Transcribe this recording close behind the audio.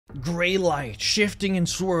Gray light, shifting and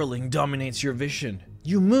swirling, dominates your vision.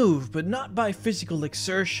 You move, but not by physical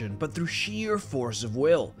exertion, but through sheer force of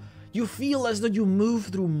will. You feel as though you move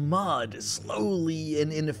through mud, slowly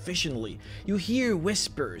and inefficiently. You hear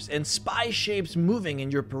whispers and spy shapes moving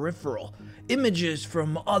in your peripheral. Images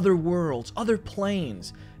from other worlds, other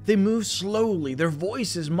planes. They move slowly, their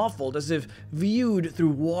voices muffled as if viewed through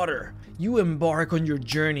water. You embark on your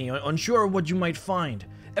journey, unsure what you might find.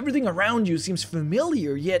 Everything around you seems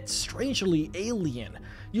familiar, yet strangely alien.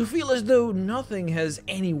 You feel as though nothing has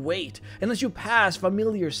any weight, and as you pass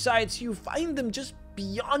familiar sights, you find them just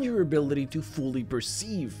beyond your ability to fully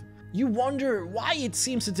perceive. You wonder why it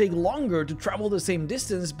seems to take longer to travel the same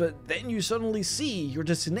distance, but then you suddenly see your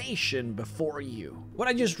destination before you. What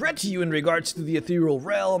I just read to you in regards to the ethereal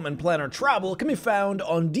realm and planar travel can be found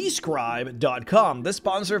on Describe.com, the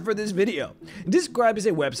sponsor for this video. Describe is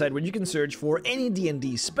a website where you can search for any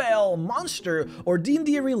D&D spell, monster, or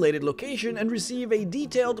D&D related location and receive a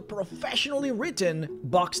detailed, professionally written,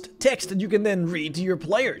 boxed text that you can then read to your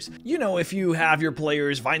players. You know, if you have your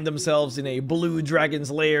players find themselves in a blue dragon's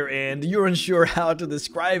lair and you're unsure how to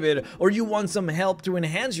describe it, or you want some help to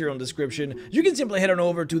enhance your own description, you can simply head on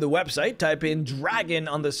over to the website, type in dragon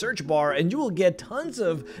on the search bar, and you will get tons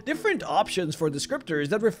of different options for descriptors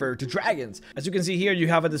that refer to dragons. As you can see here, you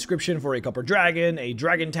have a description for a copper dragon, a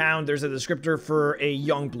dragon town, there's a descriptor for a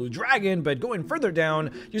young blue dragon, but going further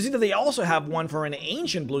down, you see that they also have one for an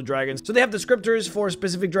ancient blue dragon. So they have descriptors for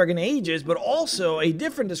specific dragon ages, but also a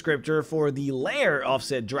different descriptor for the lair of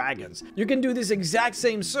said dragons. You can do this exact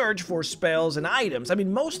same search for spells and items. I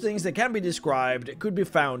mean, most things that can be described could be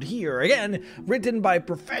found here, again, written by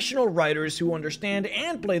professional writers who understand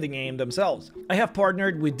and play the game themselves. I have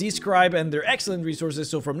partnered with Describe and they're excellent resources,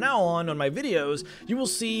 so from now on my videos, you will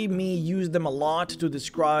see me use them a lot to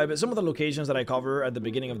describe some of the locations that I cover at the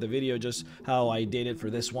beginning of the video, just how I did it for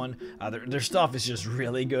this one. Their stuff is just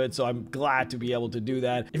really good, so I'm glad to be able to do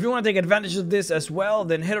that. If you want to take advantage of this as well,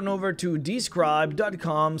 then head on over to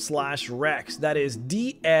Describe.com/rhexxart. That is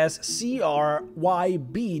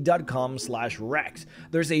DSCRYB.com/rhexxart.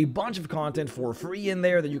 There's a bunch of content for free in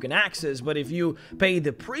there that you can access, but if you pay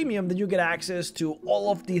the premium, then you get access to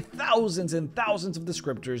all of the thousands and thousands of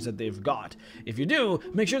descriptors that they've got. If you do,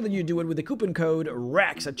 make sure that you do it with the coupon code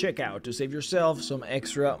RHEX at checkout to save yourself some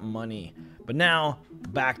extra money. But now,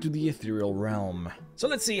 back to the ethereal realm. So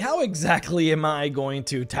let's see, how exactly am I going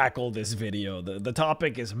to tackle this video? The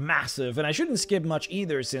topic is massive, and I shouldn't skip much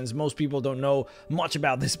either since most people don't know much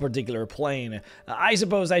about this particular plane. I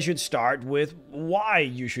suppose I should start with why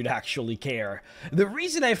you should actually care. The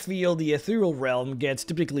reason I feel the ethereal realm gets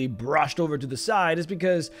typically brushed over to the side is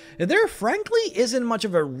because there frankly isn't much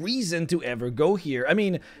of a reason to ever go here. I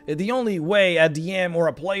mean, the only way a DM or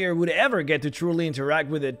a player would ever get to truly interact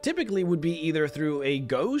with it typically would be either through a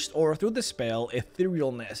ghost or through the spell Etherealness.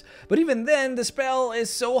 But even then, the spell is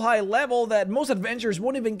so high level that most adventurers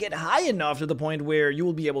won't even get high enough to the point where you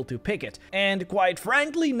will be able to pick it. And quite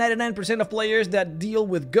frankly, 99% of players that deal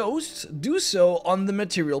with ghosts do so on the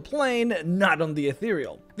material plane, not on the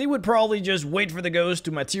ethereal. They would probably just wait for the ghost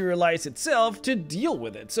to materialize itself to deal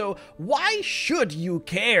with it. So why should you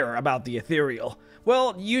care about the ethereal?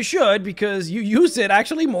 Well, you should, because you use it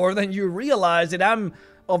actually more than you realize, and I'm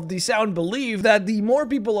of the sound belief that the more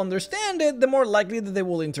people understand it, the more likely that they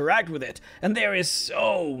will interact with it. And there is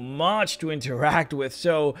so much to interact with,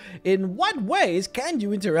 so in what ways can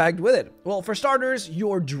you interact with it? Well, for starters,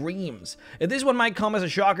 your dreams. This one might come as a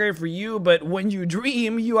shocker for you, but when you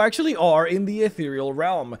dream, you actually are in the ethereal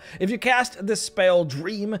realm. If you cast the spell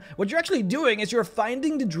Dream, what you're actually doing is you're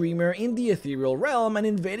finding the dreamer in the ethereal realm and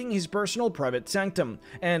invading his personal private sanctum,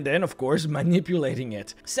 and then, of course, manipulating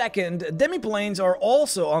it. Second, demiplanes are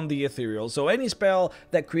also on the ethereal, so any spell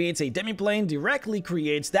that creates a demiplane directly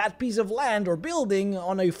creates that piece of land or building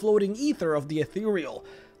on a floating ether of the ethereal.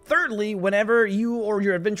 Thirdly, whenever you or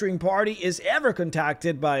your adventuring party is ever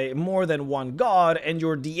contacted by more than one god and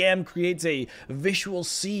your DM creates a visual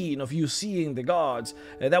scene of you seeing the gods,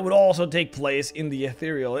 that would also take place in the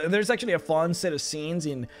ethereal. There's actually a fun set of scenes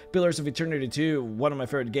in Pillars of Eternity 2, one of my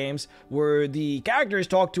favorite games, where the characters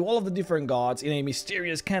talk to all of the different gods in a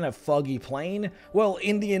mysterious kind of foggy plane. Well,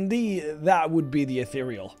 in D&D, that would be the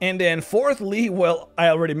ethereal. And then fourthly, well, I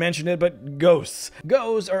already mentioned it, but ghosts.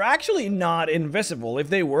 Ghosts are actually not invisible. If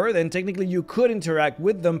they were, were, then technically you could interact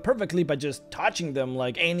with them perfectly by just touching them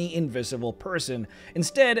like any invisible person.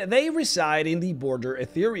 Instead, they reside in the border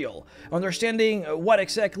ethereal. Understanding what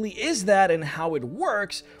exactly is that and how it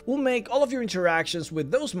works will make all of your interactions with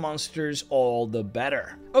those monsters all the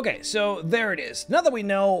better. Okay, so there it is. Now that we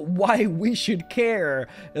know why we should care,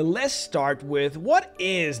 let's start with what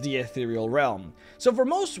is the ethereal realm. So for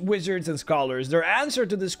most wizards and scholars, their answer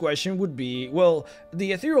to this question would be, well,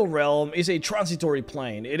 the ethereal realm is a transitory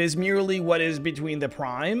plane. It is merely what is between the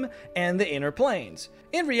prime and the inner planes.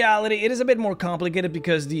 In reality, it is a bit more complicated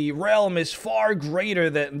because the realm is far greater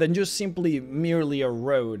than just simply merely a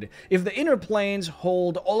road. If the inner planes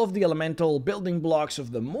hold all of the elemental building blocks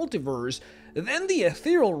of the multiverse, then the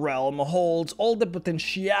ethereal realm holds all the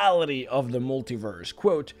potentiality of the multiverse.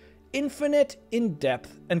 Quote, infinite in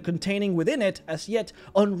depth and containing within it as yet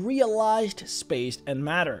unrealized space and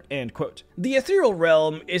matter, end quote. The ethereal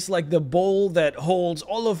realm is like the bowl that holds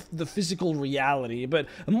all of the physical reality, but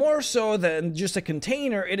more so than just a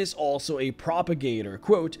container, it is also a propagator.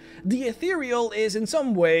 Quote, the ethereal is in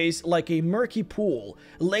some ways like a murky pool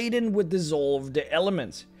laden with dissolved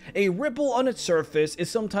elements. A ripple on its surface is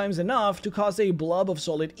sometimes enough to cause a blob of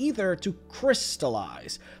solid ether to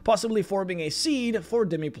crystallize, possibly forming a seed for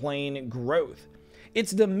demiplane growth.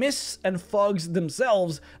 It's the mists and fogs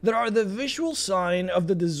themselves that are the visual sign of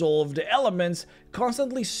the dissolved elements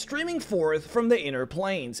constantly streaming forth from the inner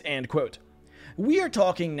planes, end quote. We are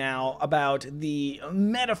talking now about the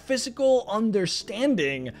metaphysical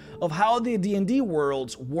understanding of how the D&D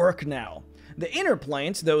worlds work now. The inner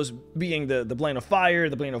planes, those being the plane of fire,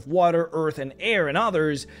 the plane of water, earth, and air, and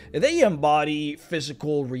others, they embody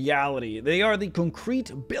physical reality. They are the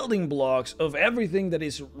concrete building blocks of everything that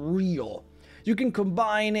is real. You can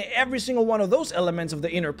combine every single one of those elements of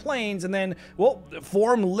the inner planes and then, well,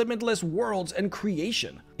 form limitless worlds and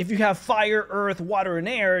creation. If you have fire, earth, water, and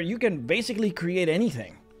air, you can basically create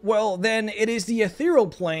anything. Well, then it is the ethereal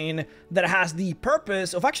plane that has the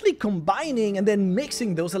purpose of actually combining and then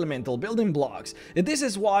mixing those elemental building blocks. This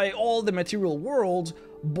is why all the material worlds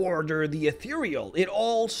border the ethereal. It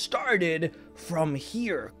all started from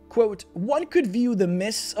here. Quote, one could view the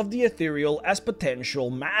mists of the ethereal as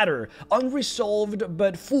potential matter, unresolved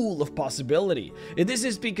but full of possibility. This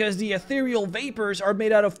is because the ethereal vapors are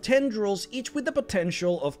made out of tendrils, each with the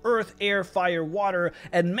potential of earth, air, fire, water,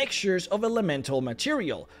 and mixtures of elemental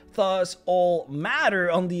material. Thus, all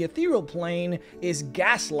matter on the ethereal plane is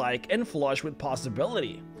gas-like and flush with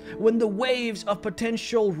possibility. When the waves of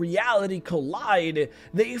potential reality collide,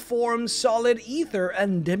 they form solid ether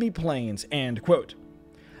and demiplanes, end quote.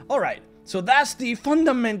 Alright, so that's the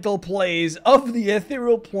fundamental place of the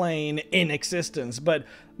ethereal plane in existence, but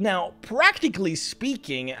now, practically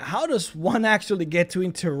speaking, how does one actually get to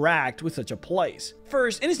interact with such a place?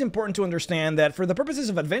 First, it is important to understand that for the purposes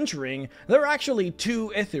of adventuring, there are actually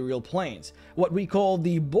two ethereal planes, what we call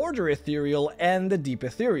the border ethereal and the deep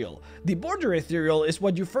ethereal. The border ethereal is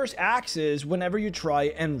what you first access whenever you try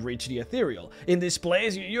and reach the ethereal. In this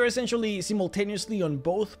place, you're essentially simultaneously on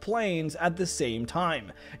both planes at the same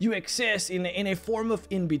time. You exist in a form of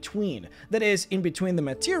in-between, that is, in between the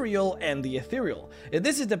material and the ethereal.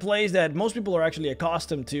 This is the place that most people are actually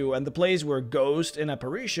accustomed to, and the place where ghosts and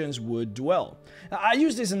apparitions would dwell. I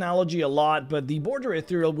use this analogy a lot, but the border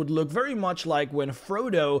ethereal would look very much like when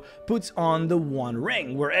Frodo puts on the One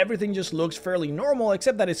Ring, where everything just looks fairly normal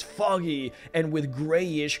except that it's foggy and with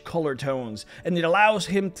grayish color tones, and it allows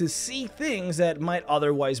him to see things that might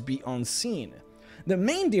otherwise be unseen. The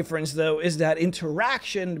main difference, though, is that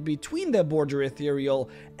interaction between the border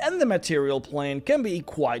ethereal and the material plane can be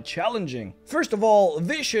quite challenging. First of all,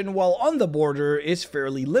 vision while on the border is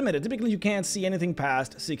fairly limited. Typically, you can't see anything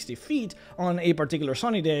past 60 feet on a particular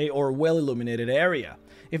sunny day or well-illuminated area.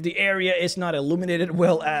 If the area is not illuminated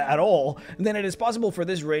well at all, then it is possible for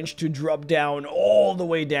this range to drop down all the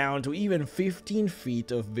way down to even 15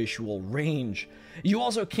 feet of visual range. You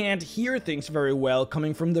also can't hear things very well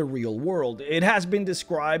coming from the real world. It has been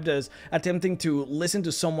described as attempting to listen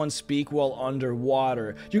to someone speak while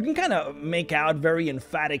underwater. You can kind of make out very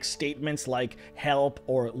emphatic statements like help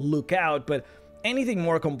or look out, but anything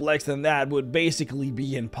more complex than that would basically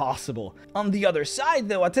be impossible. On the other side,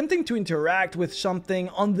 though, attempting to interact with something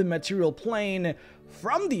on the material plane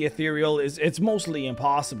from the ethereal it's mostly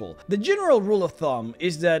impossible. The general rule of thumb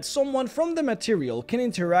is that someone from the material can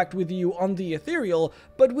interact with you on the ethereal,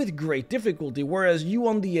 but with great difficulty, whereas you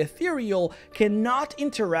on the ethereal cannot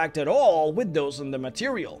interact at all with those on the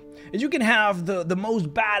material. You can have the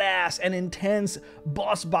most badass and intense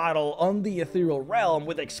boss battle on the ethereal realm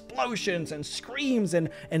with explosions and screams and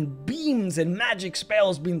beams and magic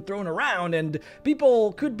spells being thrown around, and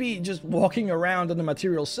people could be just walking around on the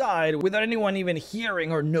material side without anyone even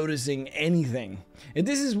hearing or noticing anything. And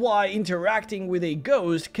this is why interacting with a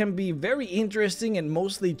ghost can be very interesting and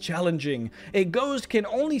mostly challenging. A ghost can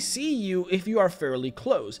only see you if you are fairly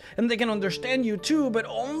close, and they can understand you too, but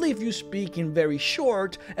only if you speak in very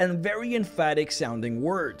short and very emphatic sounding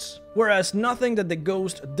words. Whereas nothing that the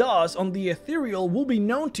ghost does on the ethereal will be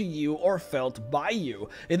known to you or felt by you.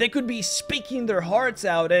 They could be speaking their hearts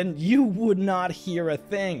out and you would not hear a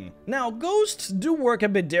thing. Now, ghosts do work a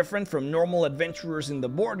bit different from normal adventurers in the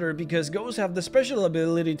border, because ghosts have the special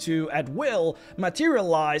ability to, at will,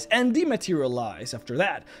 materialize and dematerialize after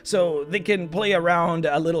that. So they can play around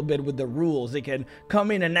a little bit with the rules. They can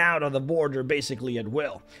come in and out of the border basically at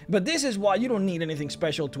will. But this is why you don't need anything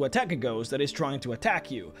special to attack a ghost that is trying to attack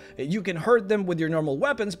you. You can hurt them with your normal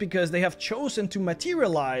weapons because they have chosen to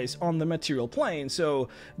materialize on the material plane, so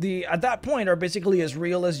at that point are basically as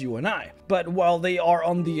real as you and I. But while they are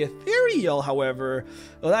on the ethereal, however,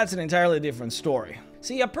 well, that's an entirely different story.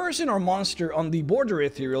 See, a person or monster on the border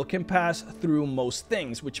ethereal can pass through most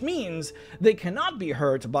things, which means they cannot be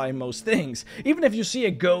hurt by most things. Even if you see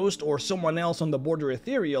a ghost or someone else on the border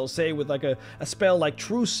ethereal, say with like a spell like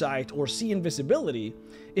True Sight or See Invisibility,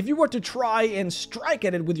 if you were to try and strike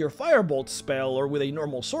at it with your Firebolt spell or with a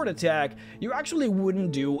normal sword attack, you actually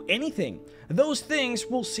wouldn't do anything. Those things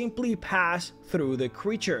will simply pass through the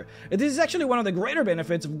creature. This is actually one of the greater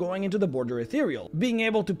benefits of going into the border ethereal. Being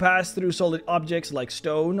able to pass through solid objects like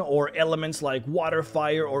stone or elements like water,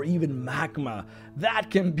 fire, or even magma,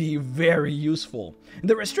 that can be very useful.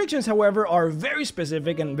 The restrictions, however, are very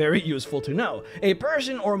specific and very useful to know. A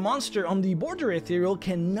person or monster on the border ethereal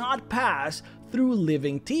cannot pass through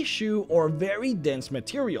living tissue or very dense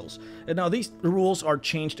materials. Now, these rules are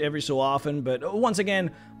changed every so often, but once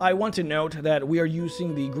again, I want to note that we are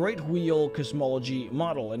using the Great Wheel cosmology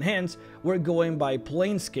model, and hence, we're going by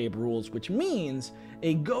planescape rules, which means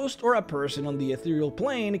a ghost or a person on the ethereal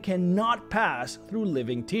plane cannot pass through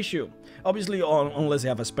living tissue. Obviously, unless they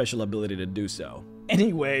have a special ability to do so.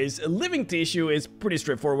 Anyways, living tissue is pretty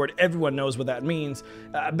straightforward. Everyone knows what that means.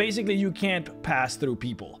 Basically, you can't pass through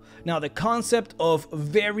people. Now, the concept of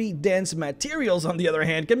very dense materials, on the other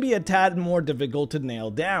hand, can be a tad more difficult to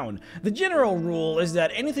nail down. The general rule is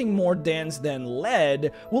that anything more dense than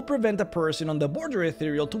lead will prevent a person on the border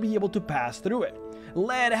ethereal to be able to pass through it.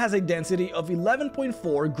 Lead has a density of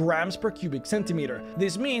 11.4 grams per cubic centimeter.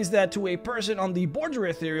 This means that to a person on the border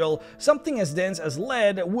ethereal, something as dense as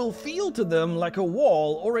lead will feel to them like a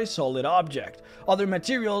wall or a solid object. Other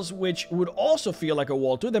materials which would also feel like a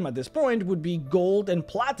wall to them at this point would be gold and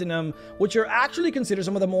platinum, which are actually considered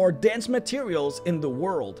some of the more dense materials in the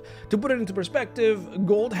world. To put it into perspective,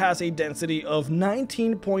 gold has a density of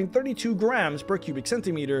 19.32 grams per cubic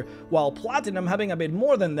centimeter, while platinum having a bit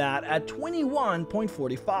more than that at 21.45.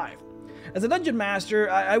 As a dungeon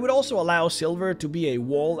master, I would also allow silver to be a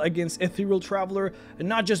wall against Ethereal Traveler,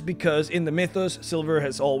 not just because in the mythos silver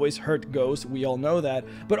has always hurt ghosts, we all know that,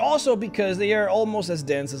 but also because they are almost as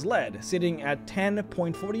dense as lead, sitting at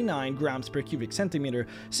 10.49 grams per cubic centimeter,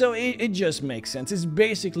 so it just makes sense. It's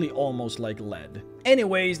basically almost like lead.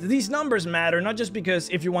 Anyways, these numbers matter not just because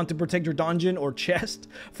if you want to protect your dungeon or chest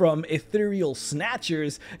from ethereal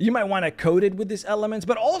snatchers, you might want to coat it with these elements,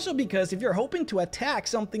 but also because if you're hoping to attack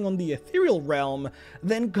something on the ethereal realm,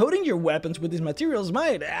 then coating your weapons with these materials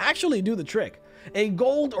might actually do the trick. A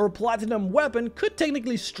gold or platinum weapon could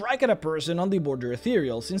technically strike at a person on the border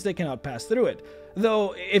ethereal since they cannot pass through it.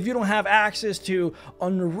 Though, if you don't have access to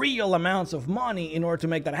unreal amounts of money in order to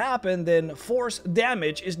make that happen, then force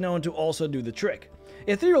damage is known to also do the trick.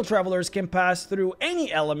 Ethereal travelers can pass through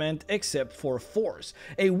any element except for force.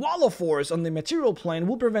 A wall of force on the material plane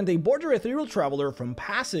will prevent a border ethereal traveler from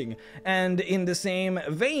passing, and in the same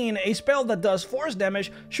vein, a spell that does force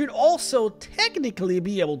damage should also technically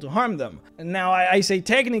be able to harm them. Now, I say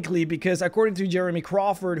technically because according to Jeremy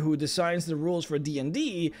Crawford, who designs the rules for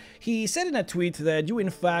D&D, he said in a tweet that you in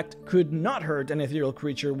fact could not hurt an ethereal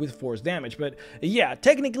creature with force damage, but yeah,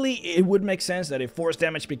 technically it would make sense that if force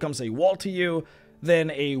damage becomes a wall to you,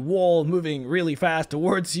 then a wall moving really fast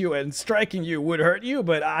towards you and striking you would hurt you,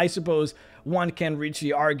 but I suppose one can reach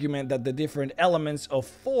the argument that the different elements of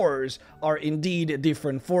force are indeed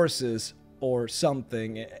different forces or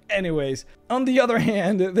something. Anyways, on the other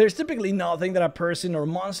hand, there's typically nothing that a person or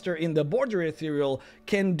monster in the border ethereal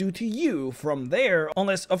can do to you from there,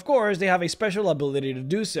 unless of course they have a special ability to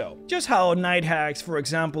do so. Just how night hags, for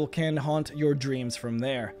example, can haunt your dreams from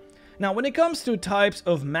there. Now, when it comes to types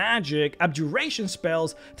of magic, abjuration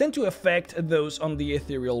spells tend to affect those on the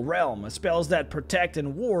ethereal realm. Spells that protect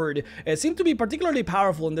and ward seem to be particularly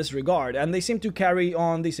powerful in this regard, and they seem to carry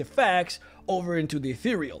on these effects over into the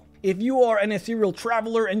ethereal. If you are an ethereal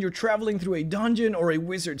traveler and you're traveling through a dungeon or a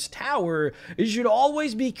wizard's tower, you should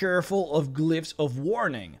always be careful of glyphs of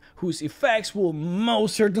warning, whose effects will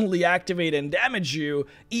most certainly activate and damage you,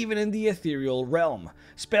 even in the ethereal realm.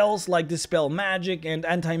 Spells like Dispel Magic and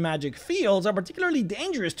Anti-Magic Fields are particularly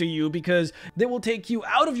dangerous to you because they will take you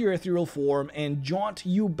out of your ethereal form and jaunt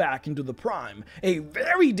you back into the prime. A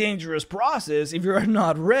very dangerous process if you're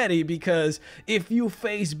not ready, because if you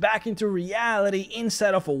face back into reality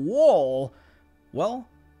instead of a wall, well,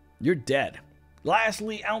 you're dead.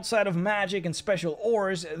 Lastly, outside of magic and special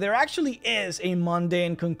ores, there actually is a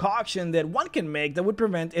mundane concoction that one can make that would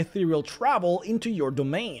prevent ethereal travel into your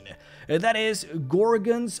domain. That is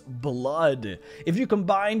Gorgon's Blood. If you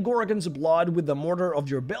combine Gorgon's Blood with the mortar of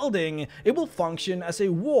your building, it will function as a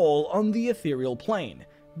wall on the ethereal plane.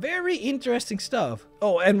 Very interesting stuff.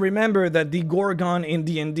 Oh, and remember that the Gorgon in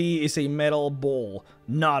D&D is a metal bowl,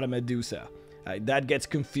 not a Medusa. That gets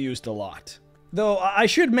confused a lot. Though I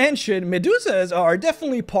should mention, Medusas are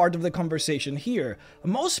definitely part of the conversation here.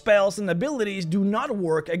 Most spells and abilities do not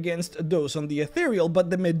work against those on the ethereal, but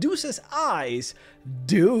the Medusa's eyes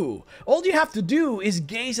do. All you have to do is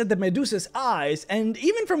gaze at the Medusa's eyes, and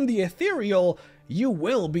even from the ethereal, you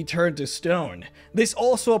will be turned to stone. This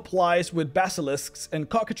also applies with basilisks and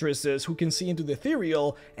cockatrices who can see into the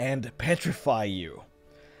ethereal and petrify you.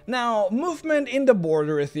 Now, movement in the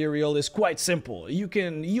border ethereal is quite simple. You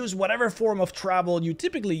can use whatever form of travel you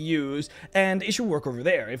typically use, and it should work over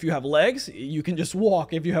there. If you have legs, you can just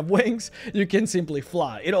walk. If you have wings, you can simply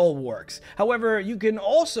fly. It all works. However, you can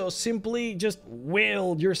also simply just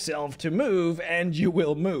will yourself to move, and you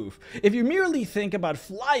will move. If you merely think about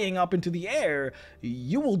flying up into the air,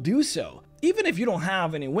 you will do so, even if you don't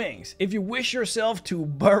have any wings. If you wish yourself to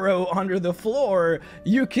burrow under the floor,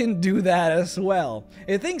 you can do that as well.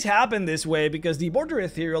 Things happen this way because the border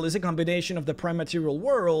ethereal is a combination of the prime material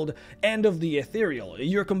world and of the ethereal.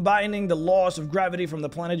 You're combining the laws of gravity from the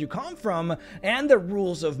planet you come from and the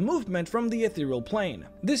rules of movement from the ethereal plane.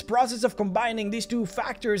 This process of combining these two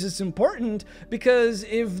factors is important because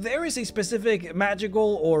if there is a specific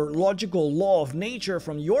magical or logical law of nature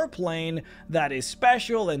from your plane that is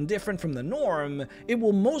special and different from the norm, it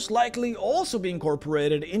will most likely also be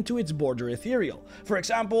incorporated into its border ethereal. For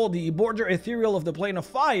example, the border ethereal of the plane of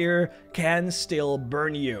fire can still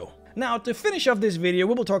burn you. Now, to finish off this video,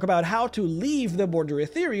 we will talk about how to leave the border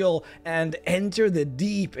ethereal and enter the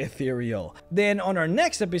deep ethereal. Then on our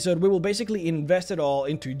next episode, we will basically invest it all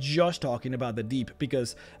into just talking about the deep,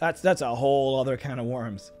 because that's a whole other can of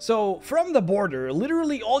worms. So from the border,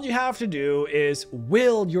 literally all you have to do is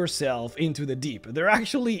will yourself into the deep. There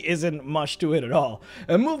actually isn't much to it at all.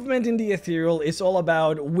 A movement in the ethereal is all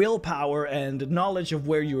about willpower and knowledge of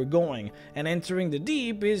where you are going, and entering the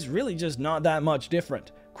deep is really just not that much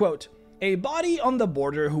different. Quote, "A body on the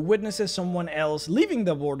border who witnesses someone else leaving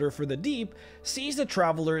the border for the deep sees the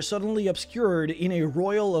traveler suddenly obscured in a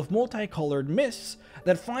royal of multicolored mists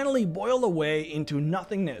that finally boil away into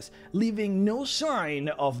nothingness, leaving no sign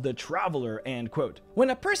of the traveler," end quote. When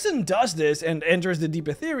a person does this and enters the deep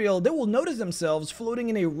ethereal, they will notice themselves floating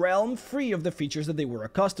in a realm free of the features that they were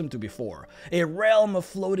accustomed to before. A realm of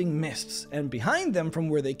floating mists, and behind them from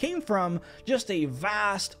where they came from, just a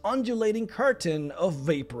vast, undulating curtain of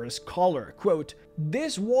vaporous color. Quote,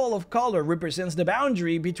 "This wall of color represents the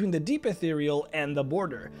boundary between the deep ethereal and the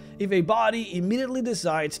border. If a body immediately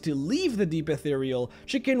decides to leave the deep ethereal,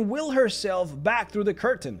 she can will herself back through the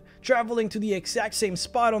curtain, traveling to the exact same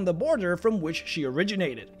spot on the border from which she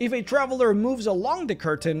originated. If a traveler moves along the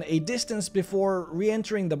curtain a distance before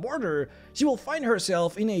re-entering the border, she will find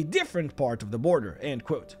herself in a different part of the border," end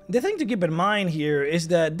quote. The thing to keep in mind here is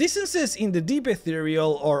that distances in the deep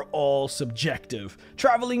ethereal are all subjective.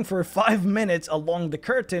 Traveling for 5 minutes along the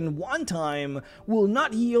curtain one time will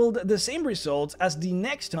not yield the same results as the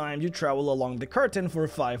next time you travel along the curtain for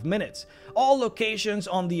 5 minutes. All locations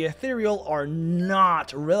on the ethereal are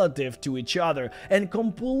not relative to each other and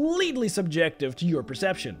completely subjective to your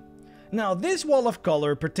perception. Now, this wall of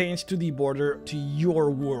color pertains to the border to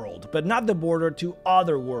your world, but not the border to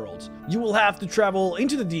other worlds. You will have to travel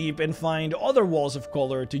into the deep and find other walls of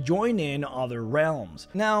color to join in other realms.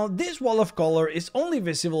 Now, this wall of color is only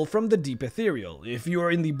visible from the deep ethereal. If you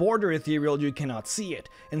are in the border ethereal, you cannot see it.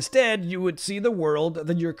 Instead, you would see the world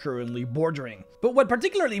that you're currently bordering. But what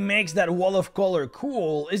particularly makes that wall of color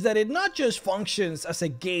cool is that it not just functions as a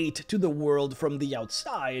gate to the world from the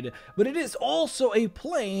outside, but it is also a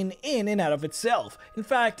plane in and out of itself. In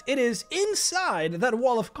fact, it is inside that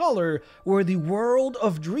wall of color where the world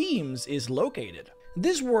of dreams is located.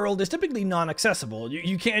 This world is typically non-accessible.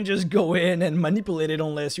 You can't just go in and manipulate it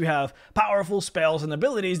unless you have powerful spells and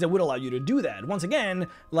abilities that would allow you to do that. Once again,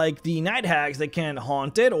 like the night hags that can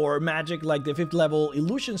haunt it, or magic like the 5th level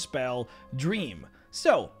illusion spell, Dream.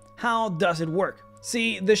 So, how does it work?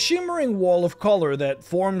 See, the shimmering wall of color that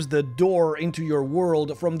forms the door into your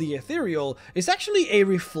world from the ethereal is actually a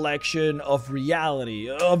reflection of reality,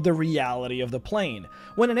 of the reality of the plane.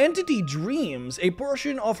 When an entity dreams, a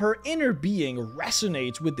portion of her inner being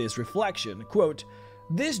resonates with this reflection. Quote,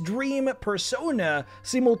 "This dream persona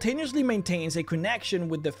simultaneously maintains a connection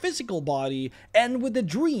with the physical body and with the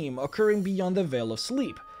dream occurring beyond the veil of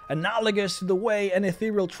sleep, analogous to the way an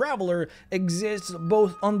ethereal traveler exists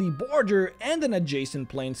both on the border and an adjacent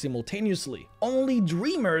plane simultaneously. Only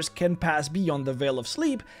dreamers can pass beyond the veil of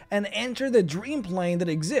sleep and enter the dream plane that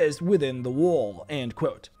exists within the wall." End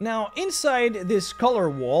quote. Now, inside this color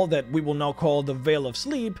wall that we will now call the veil of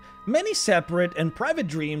sleep, many separate and private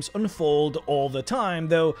dreams unfold all the time,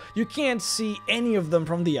 though you can't see any of them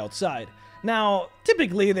from the outside. Now,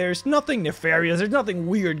 typically there's nothing nefarious, there's nothing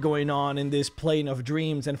weird going on in this plane of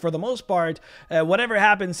dreams, and for the most part, whatever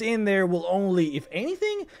happens in there will only, if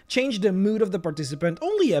anything, change the mood of the participant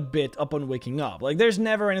only a bit upon waking up. Like, there's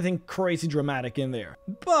never anything crazy dramatic in there.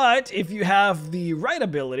 But if you have the right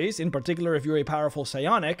abilities, in particular if you're a powerful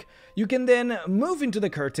psionic, you can then move into the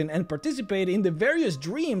curtain and participate in the various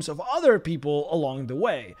dreams of other people along the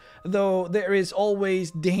way, though there is always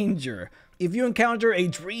danger. If you encounter a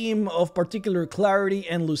dream of particular clarity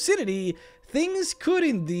and lucidity, things could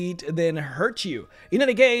indeed then hurt you. In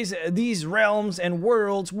any case, these realms and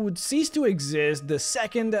worlds would cease to exist the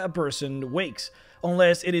second a person wakes,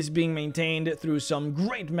 unless it is being maintained through some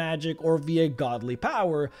great magic or via godly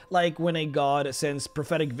power, like when a god sends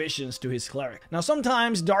prophetic visions to his cleric. Now,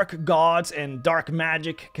 sometimes dark gods and dark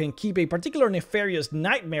magic can keep a particular nefarious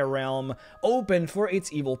nightmare realm open for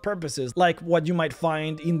its evil purposes, like what you might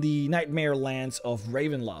find in the nightmare lands of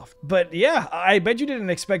Ravenloft. But yeah, I bet you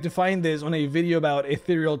didn't expect to find this on a video about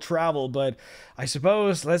ethereal travel, but I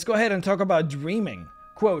suppose let's go ahead and talk about dreaming.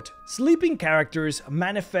 Quote, "Sleeping characters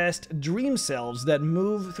manifest dream selves that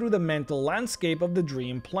move through the mental landscape of the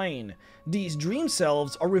dream plane. These dream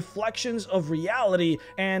selves are reflections of reality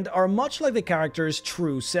and are much like the character's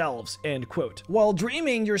true selves." End quote. While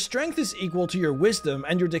dreaming, your strength is equal to your wisdom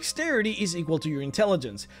and your dexterity is equal to your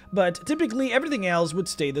intelligence, but typically everything else would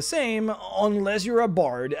stay the same unless you're a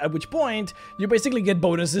bard, at which point you basically get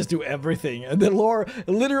bonuses to everything. The lore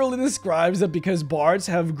literally describes that because bards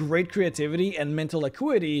have great creativity and mental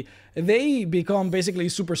acuity, they become basically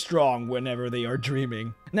super strong whenever they are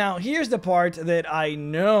dreaming. Now, here's the part that I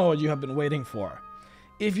know you have been waiting for.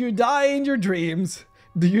 If you die in your dreams,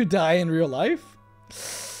 do you die in real life?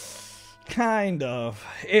 Kind of.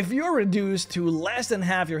 If you're reduced to less than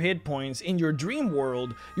half your hit points in your dream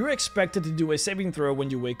world, you're expected to do a saving throw when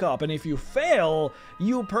you wake up, and if you fail,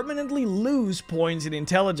 you permanently lose points in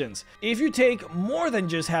intelligence. If you take more than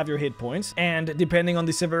just half your hit points, and depending on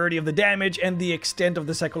the severity of the damage and the extent of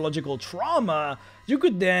the psychological trauma, you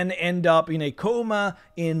could then end up in a coma,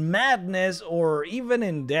 in madness, or even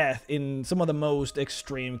in death in some of the most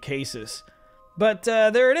extreme cases. But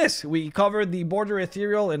there it is. We covered the border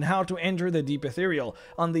ethereal and how to enter the deep ethereal.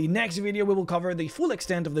 On the next video, we will cover the full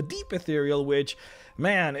extent of the deep ethereal, which,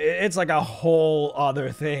 man, it's like a whole other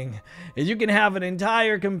thing. You can have an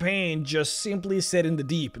entire campaign just simply set in the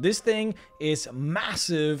deep. This thing is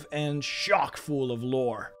massive and chock full of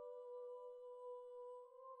lore.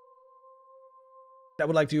 I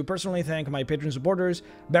would like to personally thank my patron supporters: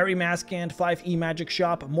 Barry Maskant, 5E Magic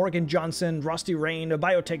Shop, Morgan Johnson, Rusty Rain,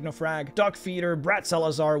 Biotechnofrag, Doc Feeder, Brad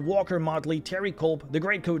Salazar, Walker Motley, Terry Culp, The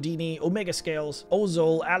Great Codini, Omega Scales,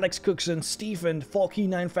 Ozol, Alex Cookson, Stephen,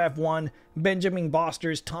 Falky951, Benjamin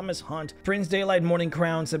Bosters, Thomas Hunt, Prince Daylight Morning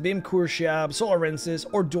Crown, Sabim Kurshab, Solarensis,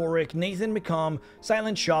 Ordoric, Nathan McComb,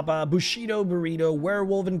 Silent Shoppa, Bushido Burrito,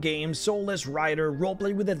 Werewolf in Games, Soulless Rider,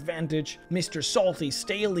 Roleplay with Advantage, Mr. Salty,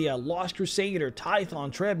 Stalia, Lost Crusader,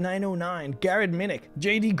 Tython, Treb 909, Garrett Minnick,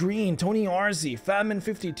 JD Green, Tony Arzi,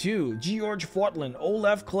 Famine52, George Fortland,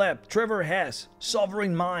 Olaf Klepp, Trevor Hess,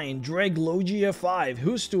 Sovereign Mind, Dreg Logia 5,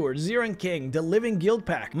 Who Stewart, Ziran King, The Living Guild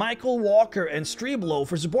Pack, Michael Walker, and Streeblo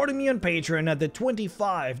for supporting me on Patreon at the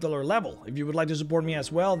 $25 level. If you would like to support me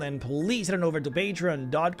as well, then please head on over to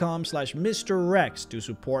patreon.com/MrRex to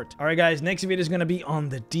support. Alright guys, next video is going to be on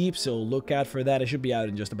the deep, so look out for that. It should be out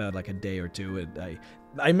in just about like a day or two.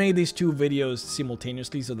 I made these two videos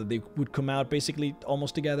simultaneously so that they would come out basically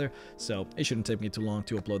almost together, so it shouldn't take me too long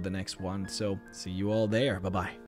to upload the next one. So see you all there. Bye bye.